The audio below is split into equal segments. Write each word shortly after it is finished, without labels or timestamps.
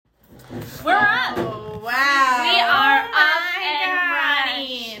We're up. Oh, wow. We are Oh up and my gosh.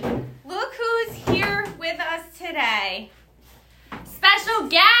 running. Look who's here with us today. Special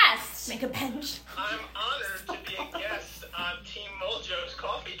guest. Make a bench. I'm honored to be a guest on Team Mojo's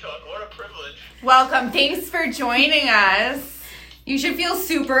Coffee Talk. What a privilege. Welcome. Thanks for joining us. You should feel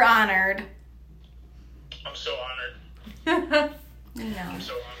super honored. I'm so honored. No. I'm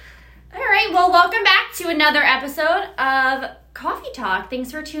so honored. All right, well, welcome back to another episode of Coffee Talk. Thanks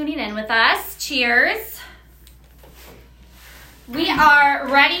for tuning in with us. Cheers. We are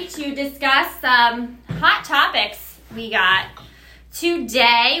ready to discuss some hot topics we got.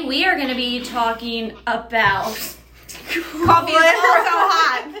 Today, we are going to be talking about... Coffee is also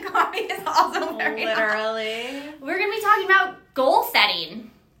hot. Coffee is also very hot. Literally. We're going to be talking about goal setting,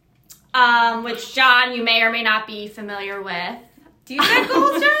 which, John, you may or may not be familiar with. Do you set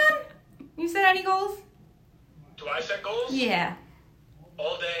goals, John? You set any goals? Do I set goals? Yeah.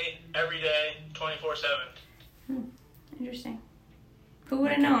 All day, every day, 24/7. Interesting. Who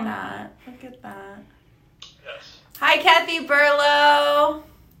would have known? Look at that. Yes. Hi, Kathy Burlow.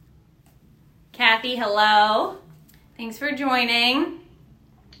 Kathy, hello. Thanks for joining.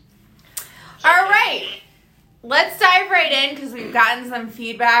 All right. Let's dive right in because we've gotten some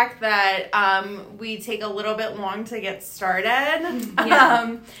feedback that we take a little bit long to get started.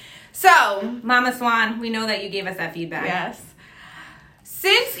 Yeah. So, Mama Swan, we know that you gave us that feedback. yes.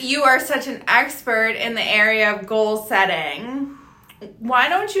 Since you are such an expert in the area of goal setting, why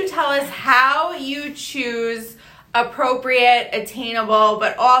don't you tell us how you choose appropriate, attainable,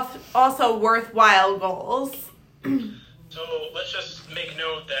 but also worthwhile goals? So let's just make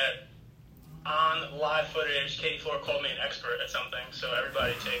note that on live footage, Katie Floor called me an expert at something, so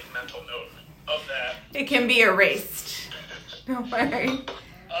everybody take mental note of that. It can be erased. Don't worry.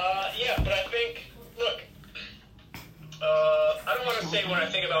 Yeah, but I think, look, I don't want to say when I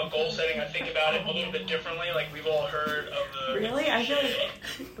think about goal setting, I think about it a little bit differently. Like, we've all heard of the Really? I feel like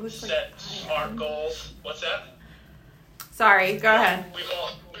cliche, it was set smart goals. What's that? Sorry, go ahead. We've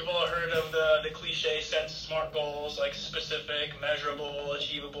all heard of the cliche set smart goals, like specific, measurable,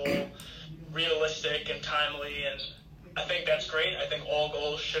 achievable, realistic, and timely. And I think that's great. I think all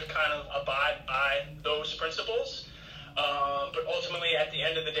goals should kind of abide by those principles. But ultimately, at the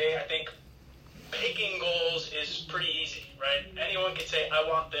end of the day, I think picking goals is pretty easy, right? Anyone can say, I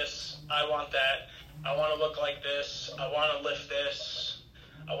want this, I want that, I want to look like this, I want to lift this,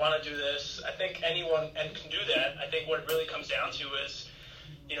 I want to do this. I think anyone can do that. I think what it really comes down to is,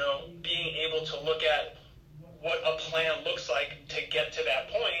 being able to look at what a plan looks like to get to that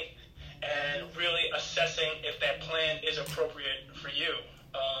point and really assessing if that plan is appropriate for you.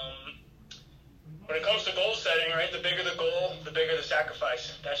 When it comes to goal setting, right, the bigger the goal, the bigger the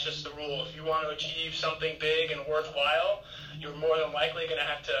sacrifice. That's just the rule. If you want to achieve something big and worthwhile, you're more than likely going to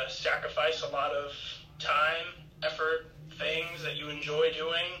have to sacrifice a lot of time, effort, things that you enjoy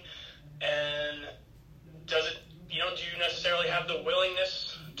doing. And do you necessarily have the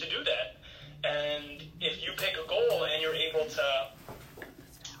willingness to do that? And if you pick a goal and you're able to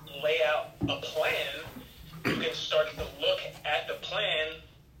lay out a plan, you can start to look at the plan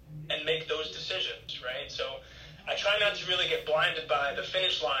and make those decisions, right? So I try not to really get blinded by the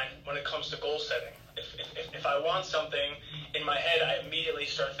finish line when it comes to goal setting. If I want something in my head, I immediately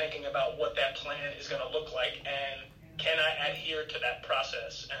start thinking about what that plan is going to look like and can I adhere to that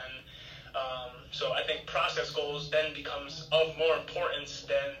process. And so I think process goals then becomes of more importance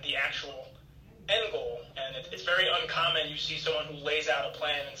than the actual end goal. And it's very uncommon you see someone who lays out a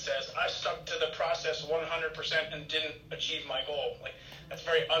plan and says, I stuck to the process 100% and didn't achieve my goal. Like, that's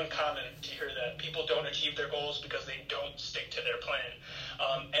very uncommon to hear that. People don't achieve their goals because they don't stick to their plan.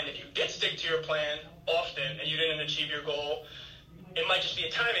 And if you did stick to your plan often and you didn't achieve your goal, it might just be a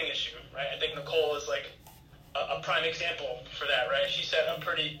timing issue, right? I think Nicole is like a prime example for that, right? She set a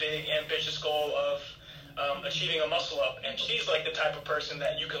pretty big, ambitious goal of achieving a muscle up, and she's like the type of person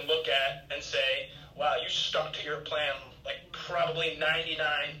that you can look at and say, wow, you stuck to your plan like probably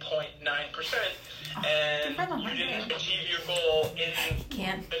 99.9%, and you didn't achieve your goal in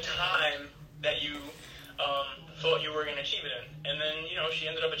the time that you thought you were going to achieve it in. And then, she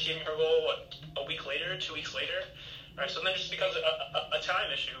ended up achieving her goal, a week later, 2 weeks later, right? So then it just becomes a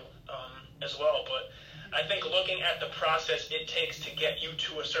time issue as well. But I think looking at the process it takes to get you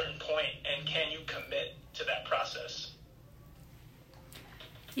to a certain point, and can you commit to that process?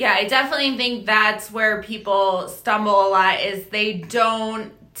 Yeah, I definitely think that's where people stumble a lot is they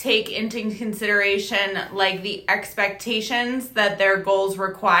don't take into consideration like the expectations that their goals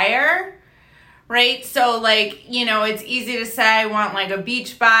require, right? So like, it's easy to say I want like a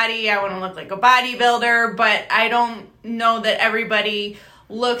beach body, I want to look like a bodybuilder, but I don't know that everybody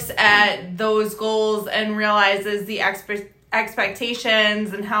looks at those goals and realizes the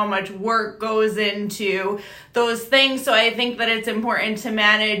expectations and how much work goes into those things. So I think that it's important to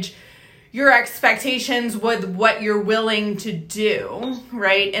manage your expectations with what you're willing to do,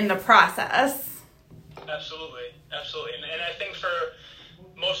 right, in the process. Absolutely. And I think for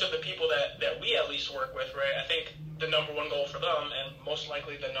most of the people that we at least work with, right, I think the number one goal for them, and most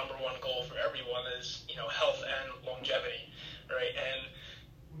likely the number one goal for everyone, is, health and longevity, right? And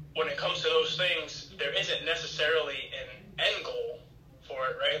when it comes to those things, there isn't necessarily an end goal for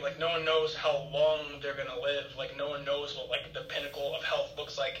it, right? Like, no one knows how long they're going to live. Like, no one knows what, like, the pinnacle of health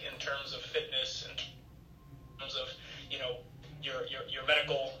looks like in terms of fitness, in terms of, your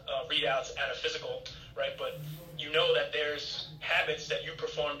medical readouts at a physical, right? But you know that there's habits that you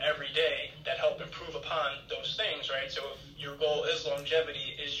perform every day that help improve upon those things, right? So if your goal is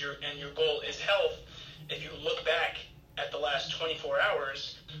longevity, and your goal is health, if you look back at the last 24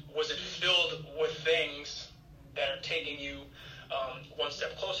 hours, was it filled with things that are taking you one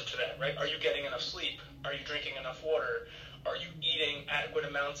step closer to that, right? Are you getting enough sleep? Are you drinking enough water? Are you eating adequate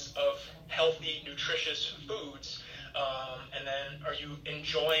amounts of healthy, nutritious foods? And then are you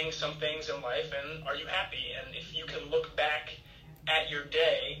enjoying some things in life, and are you happy? And if you can look back at your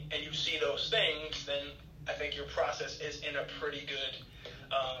day and you see those things, then I think your process is in a pretty good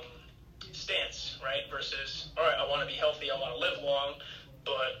stance, right? Versus, all right, I want to be healthy, I want to live long,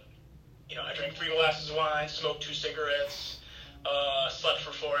 but, I drank 3 glasses of wine, smoked 2 cigarettes, slept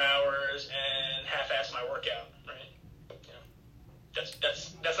for 4 hours, and half-assed my workout, right?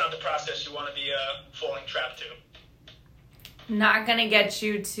 That's not the process you want to be falling trapped to. Not going to get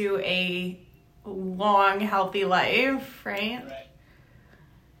you to a long, healthy life, right? Right.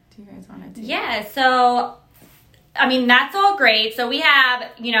 Do you guys want to do Yeah, so, that's all great. So we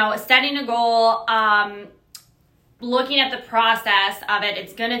have, setting a goal, looking at the process of it.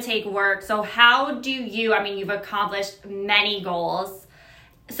 It's going to take work. So how do you, you've accomplished many goals.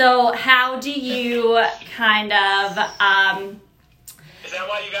 So how do you kind of... Is that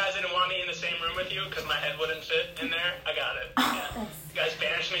why you guys didn't want me in the same room with you? Because my head wouldn't fit in there? I got it. Yeah. You guys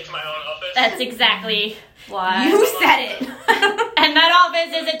banished me to my own office? That's exactly why. You said it. And that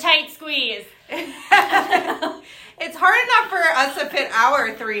office is a tight squeeze. It's hard enough for us to fit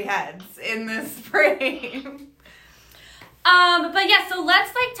our 3 heads in this frame. But yeah, so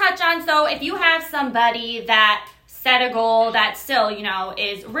let's touch on, so if you have somebody that set a goal that still,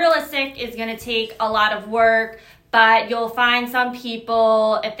 is realistic, is going to take a lot of work, but you'll find some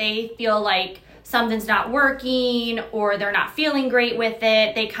people, if they feel like something's not working or they're not feeling great with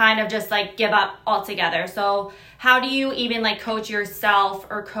it, they kind of just give up altogether. So how do you even coach yourself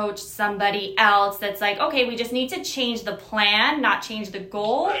or coach somebody else that's okay, we just need to change the plan, not change the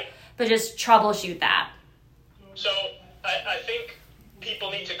goal, Right. but just troubleshoot that? So I think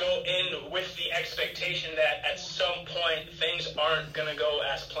people need to go in with the expectation that at some point things aren't going to go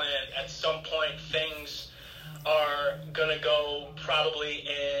as planned. At some point things are going to go probably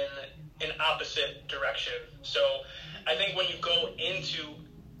in an opposite direction. So I think when you go into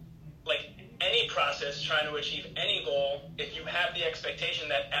any process trying to achieve any goal, if you have the expectation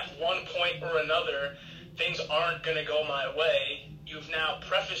that at one point or another things aren't going to go my way, you've now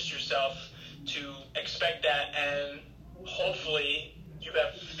prefaced yourself to expect that, and hopefully you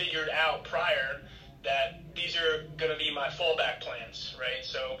have figured out prior that these are going to be my fallback plans, right?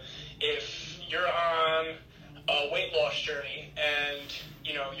 So if you're on a weight loss journey and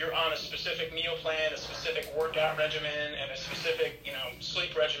you're on a specific meal plan, a specific workout regimen, and a specific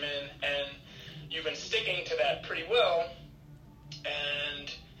sleep regimen, and you've been sticking to that pretty well,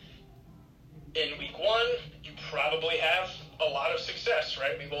 and in week 1 you probably have a lot of success,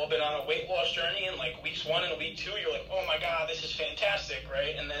 right? We've all been on a weight loss journey, and weeks 1 and week 2 you're oh my god, this is fantastic,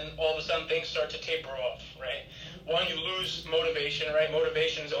 right? And then all of a sudden things start to taper off, right? 1, you lose motivation, right?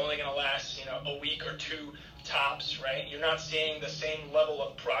 Motivation is only going to last a week or 2 tops, right? You're not seeing the same level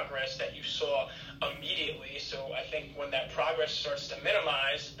of progress that you saw immediately. So I think when that progress starts to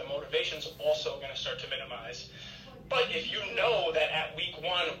minimize, the motivation's also going to start to minimize. But if you know that at week 1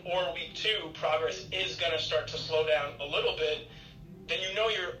 or week 2 progress is going to start to slow down a little bit, then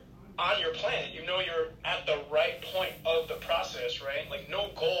you're on your plan. You're at the right point of the process, right? No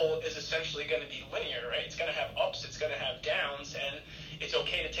goal is essentially going to be linear, right? It's going to have ups, it's going to have downs, and it's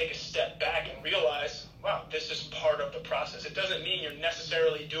okay to take a step back and realize, wow, this is part of the process. It doesn't mean you're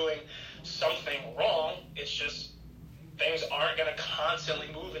necessarily doing something wrong. It's just things aren't going to constantly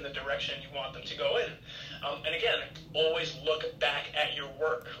move in the direction you want them to go in. And again, always look back at your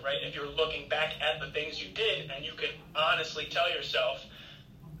work, right? If you're looking back at the things you did, and you can honestly tell yourself,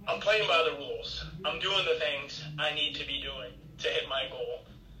 I'm playing by the rules. I'm doing the things I need to be doing. to hit my goal,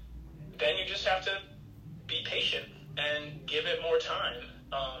 then you just have to be patient and give it more time.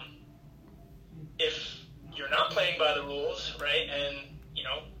 If you're not playing by the rules, right, and, you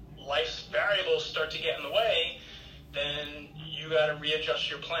know, life's variables start to get in the way, then you got to readjust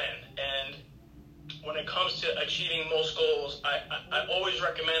your plan. And when it comes to achieving most goals, I always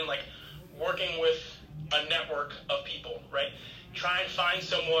recommend, like, working with a network of people, right? Try and find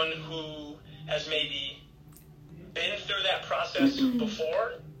someone who has maybe been through that process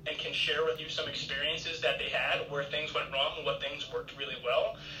before and can share with you some experiences that they had where things went wrong and what things worked really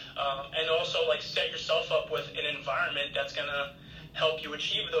well. And also, like, set yourself up with an environment that's going to help you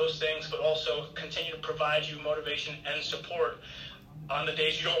achieve those things, but also continue to provide you motivation and support on the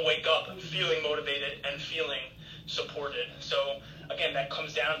days you don't wake up feeling motivated and feeling supported. So, again, that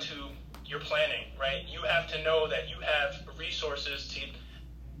comes down to your planning, right? You have to know that you have resources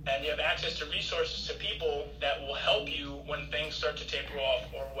and you have access to resources to people that will help you when things start to taper off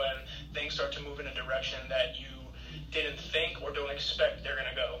or when things start to move in a direction that you didn't think or don't expect they're going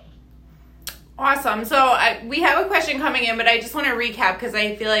to go. Awesome. So we have a question coming in, but I just want to recap because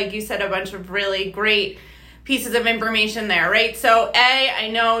I feel like you said a bunch of really great pieces of information there, right? So I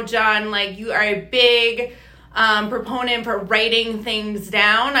know, John, like, you are a big proponent for writing things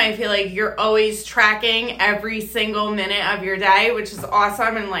down. I feel like you're always tracking every single minute of your day, which is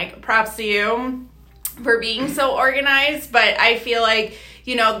awesome, and, like, props to you for being so organized. But I feel like,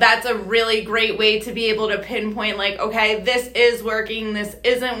 you know, that's a really great way to be able to pinpoint, like, okay, this is working, this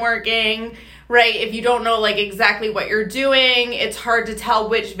isn't working, right? If you don't know, like, exactly what you're doing, it's hard to tell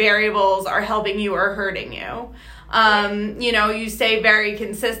which variables are helping you or hurting you. You know, you stay very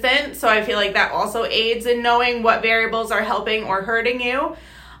consistent, so I feel like that also aids in knowing what variables are helping or hurting you.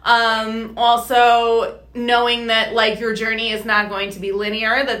 Also knowing that, like, your journey is not going to be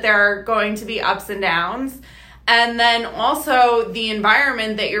linear, that there are going to be ups and downs. And then also the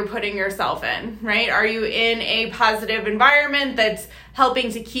environment that you're putting yourself in, right? Are you in a positive environment that's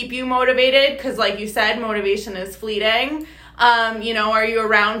helping to keep you motivated? Because, like you said, motivation is fleeting. You know, are you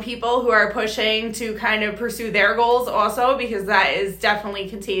around people who are pushing to kind of pursue their goals also? Because that is definitely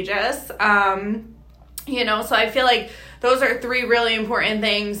contagious. You know, so I feel like those are three really important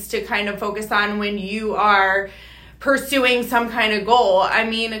things to kind of focus on when you are pursuing some kind of goal. I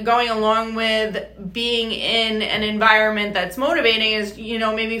mean, going along with being in an environment that's motivating is, you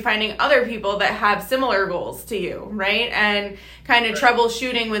know, maybe finding other people that have similar goals to you, right? And kind of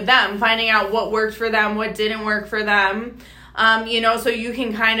troubleshooting with them, finding out what worked for them, what didn't work for them. You know, so you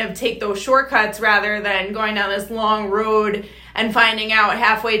can kind of take those shortcuts rather than going down this long road and finding out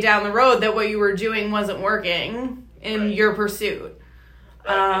halfway down the road that what you were doing wasn't working in your pursuit.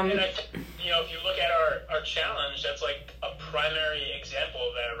 Right. And I think, you know, if you look at our challenge, that's like a primary example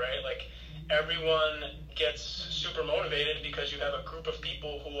of that, right? Like, everyone gets super motivated because you have a group of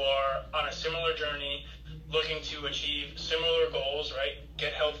people who are on a similar journey, looking to achieve similar goals, right?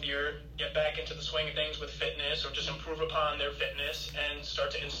 Get healthier, get back into the swing of things with fitness, or just improve upon their fitness and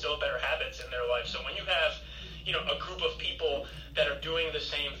start to instill better habits in their life. So when you have, you know, a group of people that are doing the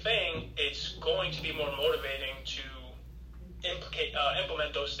same thing, it's going to be more motivating to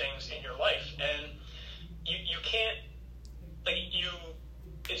implement those things in your life. And you can't, like,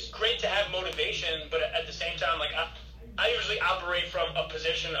 it's great to have motivation, but at the same time, like, I usually operate from a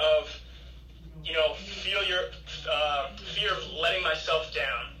position of, you know, fear of letting myself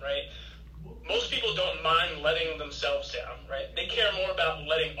down, right? Most people don't mind letting themselves down, right? They care more about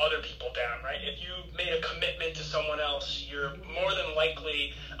letting other people down, right? If you made a commitment to someone else, you're more than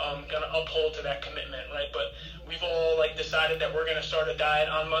likely going to uphold to that commitment, right? But we've all, like, decided that we're going to start a diet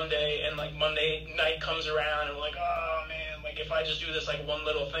on Monday, and, like, Monday night comes around, and we're like, oh, man, like, if I just do this, like, one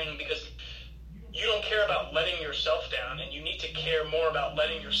little thing, because you don't care about letting yourself down, and you need to care more about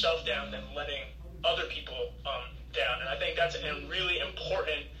letting yourself down than letting other people down. And I think that's a really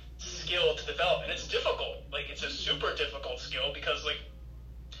important skill to develop, and it's difficult. Like, it's a super difficult skill because, like,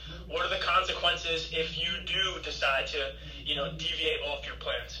 what are the consequences if you do decide to, you know, deviate off your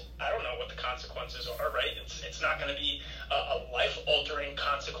plans? I don't know what the consequences are, right? It's not going to be a life-altering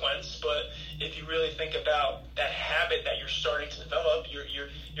consequence, but if you really think about that habit that you're starting to develop,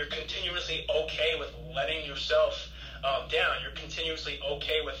 you're continuously okay with letting yourself down. You're continuously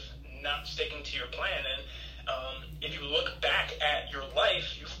okay with not sticking to your plan. And if you look back at your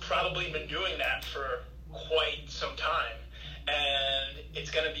life, you've probably been doing that for quite some time. And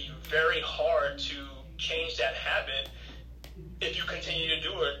it's going to be very hard to change that habit if you continue to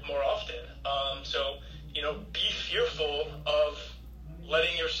do it more often. So, you know, be fearful of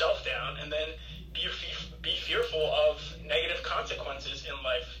letting yourself down, and then be fearful of negative consequences in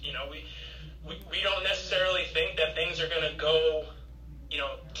life. You know, we don't necessarily think that things are going to go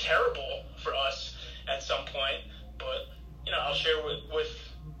terrible for us at some point. But I'll share with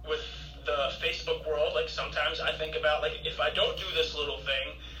the Facebook world. Like sometimes I think about like if I don't do this little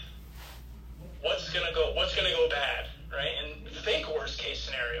thing, what's gonna go bad, right? And think worst case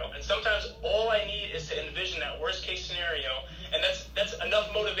scenario. And sometimes all I need is to envision that worst case scenario, and that's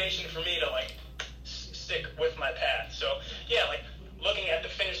enough motivation for me to like stick with my path. So yeah, like looking at the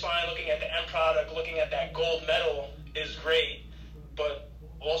finish line, looking at the end product, looking at that gold medal is great, but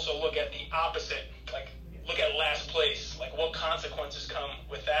also look at the opposite. Like look at last place. Like what consequences come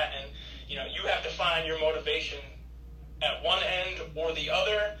with that, and you have to find your motivation at one end or the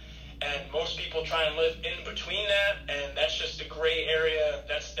other. And most people try and live in between that, and that's just the gray area.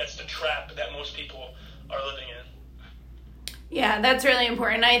 That's the trap that most people are living in. Yeah, that's really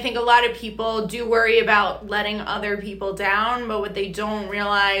important. I think a lot of people do worry about letting other people down, but what they don't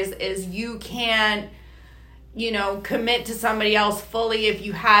realize is you can't, commit to somebody else fully if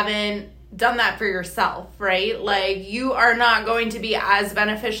you haven't done that for yourself, right? Like you are not going to be as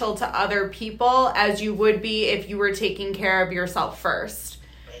beneficial to other people as you would be if you were taking care of yourself first.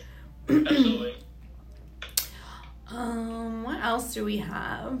 Absolutely. What else do we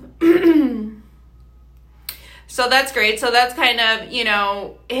have? So that's great. So that's kind of,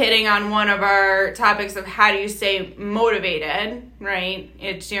 hitting on one of our topics of how do you stay motivated, right?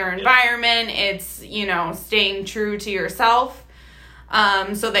 It's your environment. It's, staying true to yourself,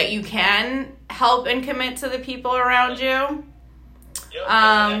 so that you can help and commit to the people around you. Yep.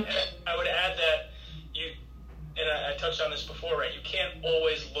 I would add that I touched on this before, right? You can't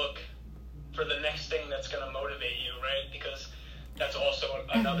always look for the next thing that's going to motivate you, right? Because that's also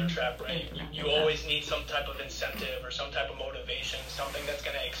another trap, right? You always need some type of incentive or some type of motivation, something that's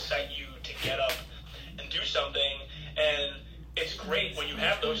going to excite you to get up and do something. And it's great when you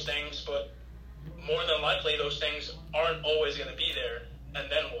have those things, but more than likely those things aren't always going to be there.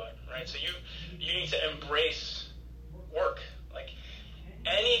 And then what, right? So you need to embrace work. Like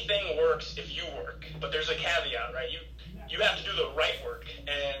anything works if you work, but there's a caveat, right? You have to do the right work.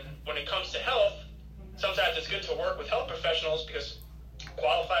 And when it comes to health, sometimes it's good to work with health professionals because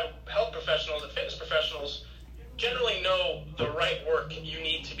qualified health professionals and fitness professionals generally know the right work you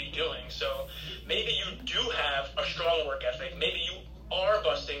need to be doing. So maybe you do have a strong work ethic. Maybe you are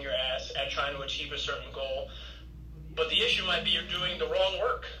busting your ass at trying to achieve a certain goal, but the issue might be you're doing the wrong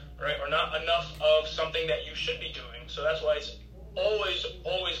work, right? Or not enough of something that you should be doing. So that's why it's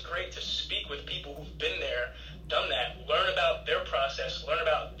always great to speak with people who've been there, done that, learn about their process, learn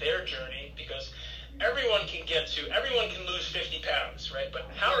about their journey, because everyone can lose 50 pounds, right? But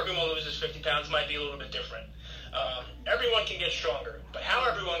how everyone loses 50 pounds might be a little bit different. Everyone can get stronger, but how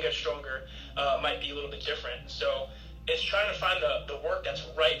everyone gets stronger might be a little bit different. So it's trying to find the work that's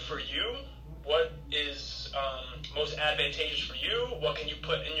right for you. What is most advantageous for you? What can you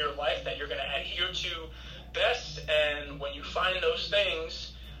put in your life that you're going to adhere to best? And when you find those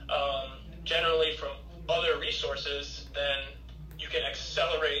things, generally from other resources, then you can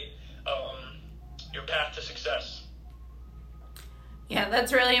accelerate your path to success. Yeah,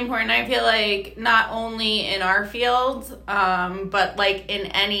 that's really important. I feel like not only in our field, but like in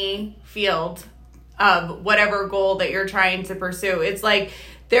any field of whatever goal that you're trying to pursue. It's like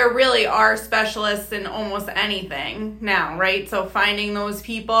there really are specialists in almost anything now, right? So finding those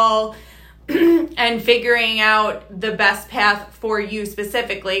people and figuring out the best path for you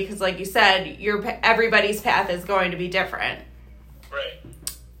specifically, because like you said, everybody's path is going to be different. Right.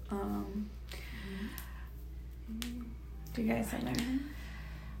 Do you guys have anything?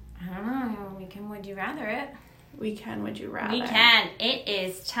 I don't know. We can would you rather it. We can would you rather. We can. It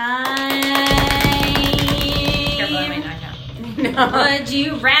is time. Careful, I might knock out. No. Would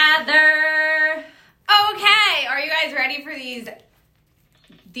you rather? Okay, are you guys ready for these?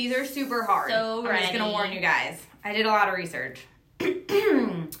 These are super hard. So I'm just gonna ready. warn you guys. I did a lot of research. Wait,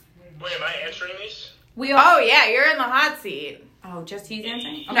 am I answering these? Oh yeah, you're in the hot seat. Oh, just he's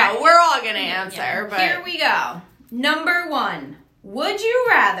answering. Okay. No, we're all gonna answer, Yeah. but Here we go. Number 1. Would you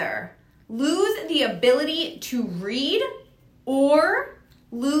rather lose the ability to read or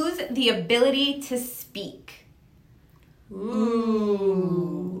lose the ability to speak?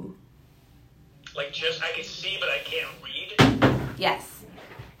 Ooh. Like I can see, but I can't read. Yes.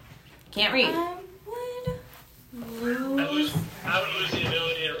 Can't read. I would I would lose the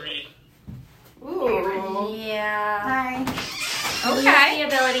ability to read. Ooh. Yeah. Hi. Lose the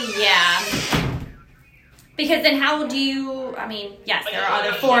ability, yeah. Because then how do you, I mean, yes, there are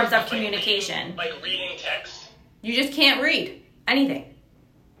other forms of communication. Like reading text. You just can't read anything.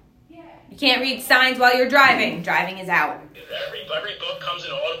 You can't read signs while you're driving. Driving is out. Every book comes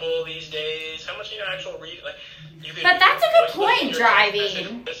in Audible these days. How much do you actual read? Like, you You can, But that's a good voice point, your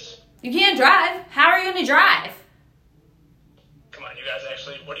driving. message. You can't drive. How are you going to drive? Come on, you guys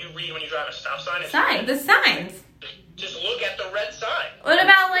actually. What do you read when you drive a stop sign? It's Sign. The signs. Just look at the red sign. What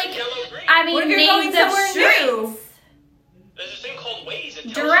about, like, Red, yellow, green. I mean, What if you're names going of somewhere streets? new? There's this thing called Waze. It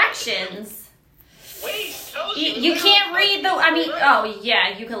tells Directions. You. Waze tells you. You can't read the, I mean, oh,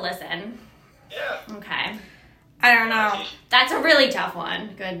 yeah, you can listen. Yeah. Okay. I don't know. That's a really tough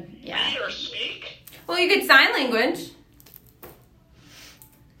one. Good, yeah. Read or speak. Well, you could sign language.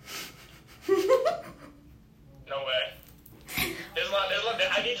 No way. There's a lot.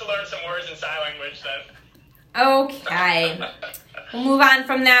 I need to learn some words in sign language then. Okay. We'll move on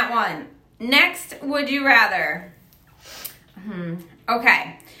from that one. Next, would you rather?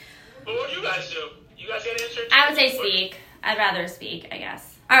 Okay. But what do you guys do? You guys get an answer? I would say speak. I'd rather speak, I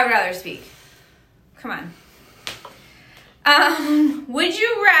guess. I would rather speak. Come on. Would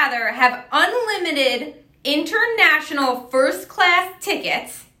you rather have unlimited international first class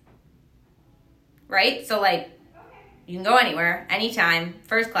tickets? Right? So, like, you can go anywhere, anytime,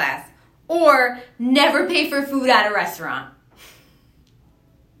 first class. Or never pay for food at a restaurant.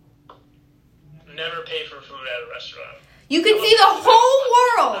 Never pay for food at a restaurant. You can see the whole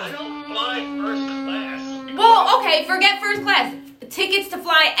I world. don't fly first class. Well, okay, forget first class. Tickets to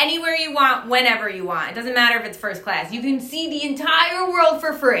fly anywhere you want, whenever you want. It doesn't matter if it's first class. You can see the entire world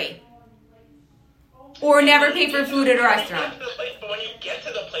for free. Or never pay for food at a restaurant. But when you get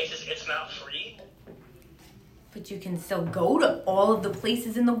to the places, it's not free. But you can still go to all of the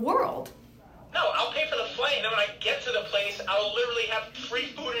places in the world. No, I'll pay for the flight, and then when I get to the place, I'll literally have free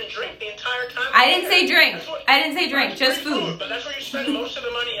food and drink the entire time. I didn't say drink. That's what- I didn't say drink, just free food. But that's where you spend most of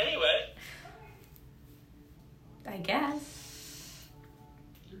the money anyway. I guess.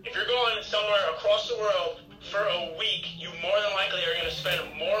 If you're going somewhere across the world for a week, you more than likely are going to spend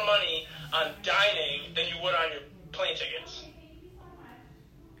more money on dining than you would on your plane tickets.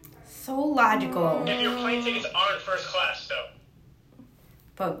 So logical. If your plane tickets aren't first class, though.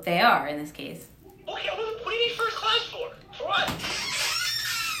 But they are in this case. Okay, what do you need first class for? For what?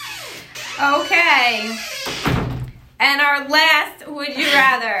 Okay. And our last, would you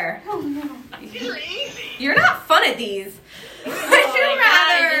rather? These are easy. You're not fun at these. Would Oh you my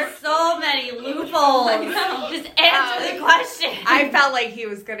God, rather? there's so many loopholes. Just answer the question. I felt like he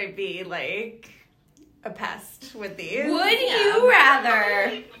was gonna be like a pest with these. Would you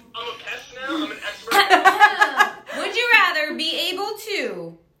rather? I'm a pest now. I'm an expert. Would you rather be able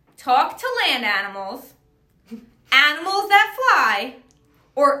to talk to land animals, animals that fly,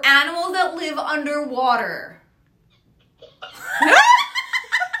 or animals that live underwater?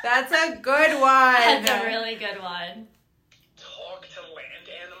 That's a good one. That's a really good one. Talk to land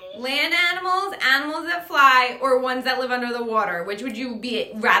animals. Land animals, animals that fly, or ones that live under the water. Which would you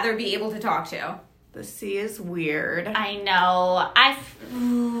rather be able to talk to? The sea is weird. I know.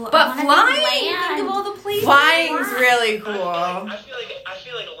 But flying, think of all the places. Flying's really cool. I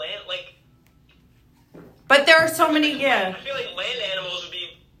feel like land, like. But there are so many, yeah. I feel like land animals would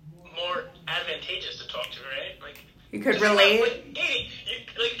be more advantageous to talk to, right? Like. You could Just relate. Like, Katie,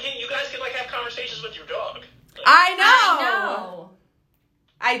 you guys could like have conversations with your dog. Like, I know. I know.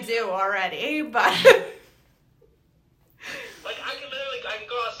 I do already, but Like I can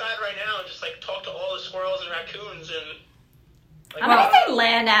go outside right now and just like talk to all the squirrels and raccoons and. Like, I'm gonna say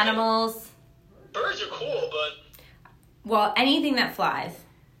land animals. birds are cool, but Well, anything that flies.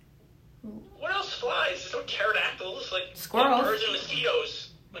 what else flies? There's no pterodactyls, like Squirrels. birds and mosquitoes.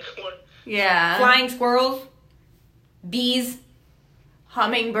 Like what? yeah. Flying squirrels, bees.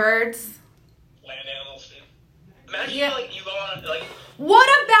 Hummingbirds. Land animals, dude. Imagine Yeah. like you go on like. What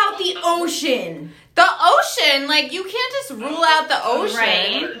about the ocean? The ocean, like you can't just rule out the ocean.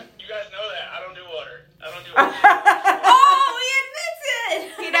 Right. You guys know that. I don't do water. I don't do water. Oh, he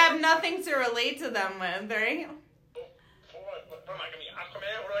admits it. He'd have nothing to relate to them with, right? What am I gonna be?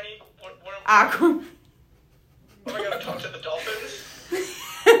 Aquaman? What do I need? What Aqua. am I gonna talk to the dolphins?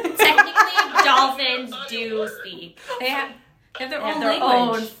 Technically, dolphins do speak. They have their They own have their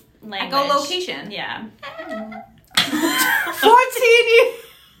language. own language. Echolocation. Yeah. 14.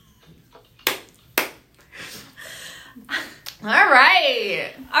 All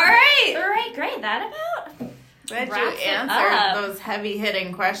right. All right. All right, great. That about. Glad you Wraps it answered up. those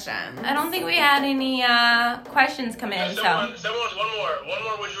heavy-hitting questions. I don't think we had any questions come in, so. Someone's one more.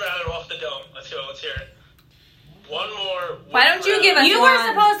 Would you rather off the dome? Let's go. Let's hear it. One more. Why don't you give us You one? were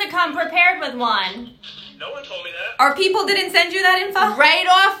supposed to come prepared with one. No one told me that. Our people didn't send you that info? Right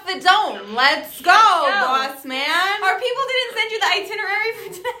off the dome. Let's go, Let's go. boss man. Our people didn't send you the itinerary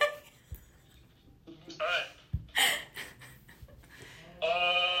for today? All right.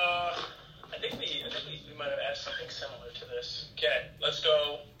 I think we might have have something similar to this. Okay, let's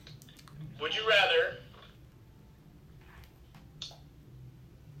go. Would you rather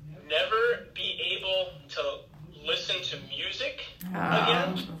never be able to listen to music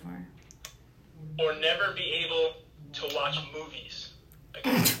again, or never be able to watch movies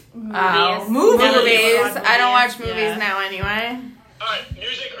again? Movies. Movies. I don't watch movies Yeah. now anyway. All right,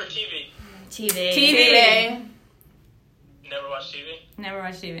 music or TV? TV. TV. Never watch TV? Never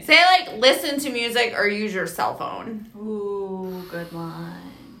watch TV. Say like listen to music or use your cell phone. Ooh, good one.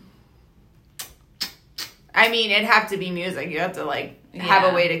 I mean, it'd have to be music. You have to like have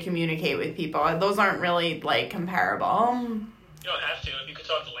Yeah. a way to communicate with people. Those aren't really like comparable. You don't have to. If you could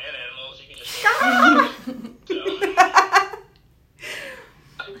talk to land animals, you can just.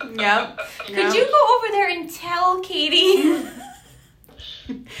 Yep. Could you go over there and tell Katie?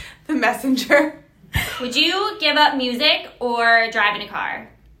 The messenger? Would you give up music or driving a car?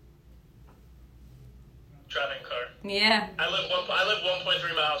 Driving a car. Yeah. I live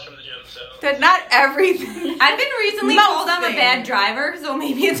 1.3 miles from the gym, so. That not everything. I've been recently Most told I'm a things. bad driver, so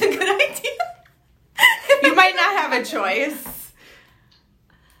maybe it's a good idea. You might not have a choice.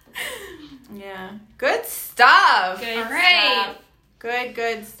 Yeah. Good stuff. Good All right. stuff.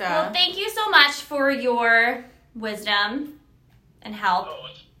 Good stuff. Well, thank you so much for your wisdom and help. Oh,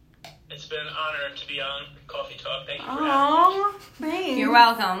 it's been an honor to be on Coffee Talk. Thank you for having me. Aw, thanks. You're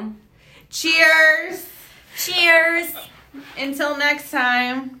welcome. Cheers. Cheers. Until next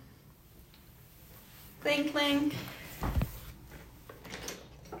time. Clink, clink.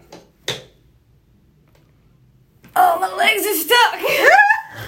 Oh, my legs are stuck.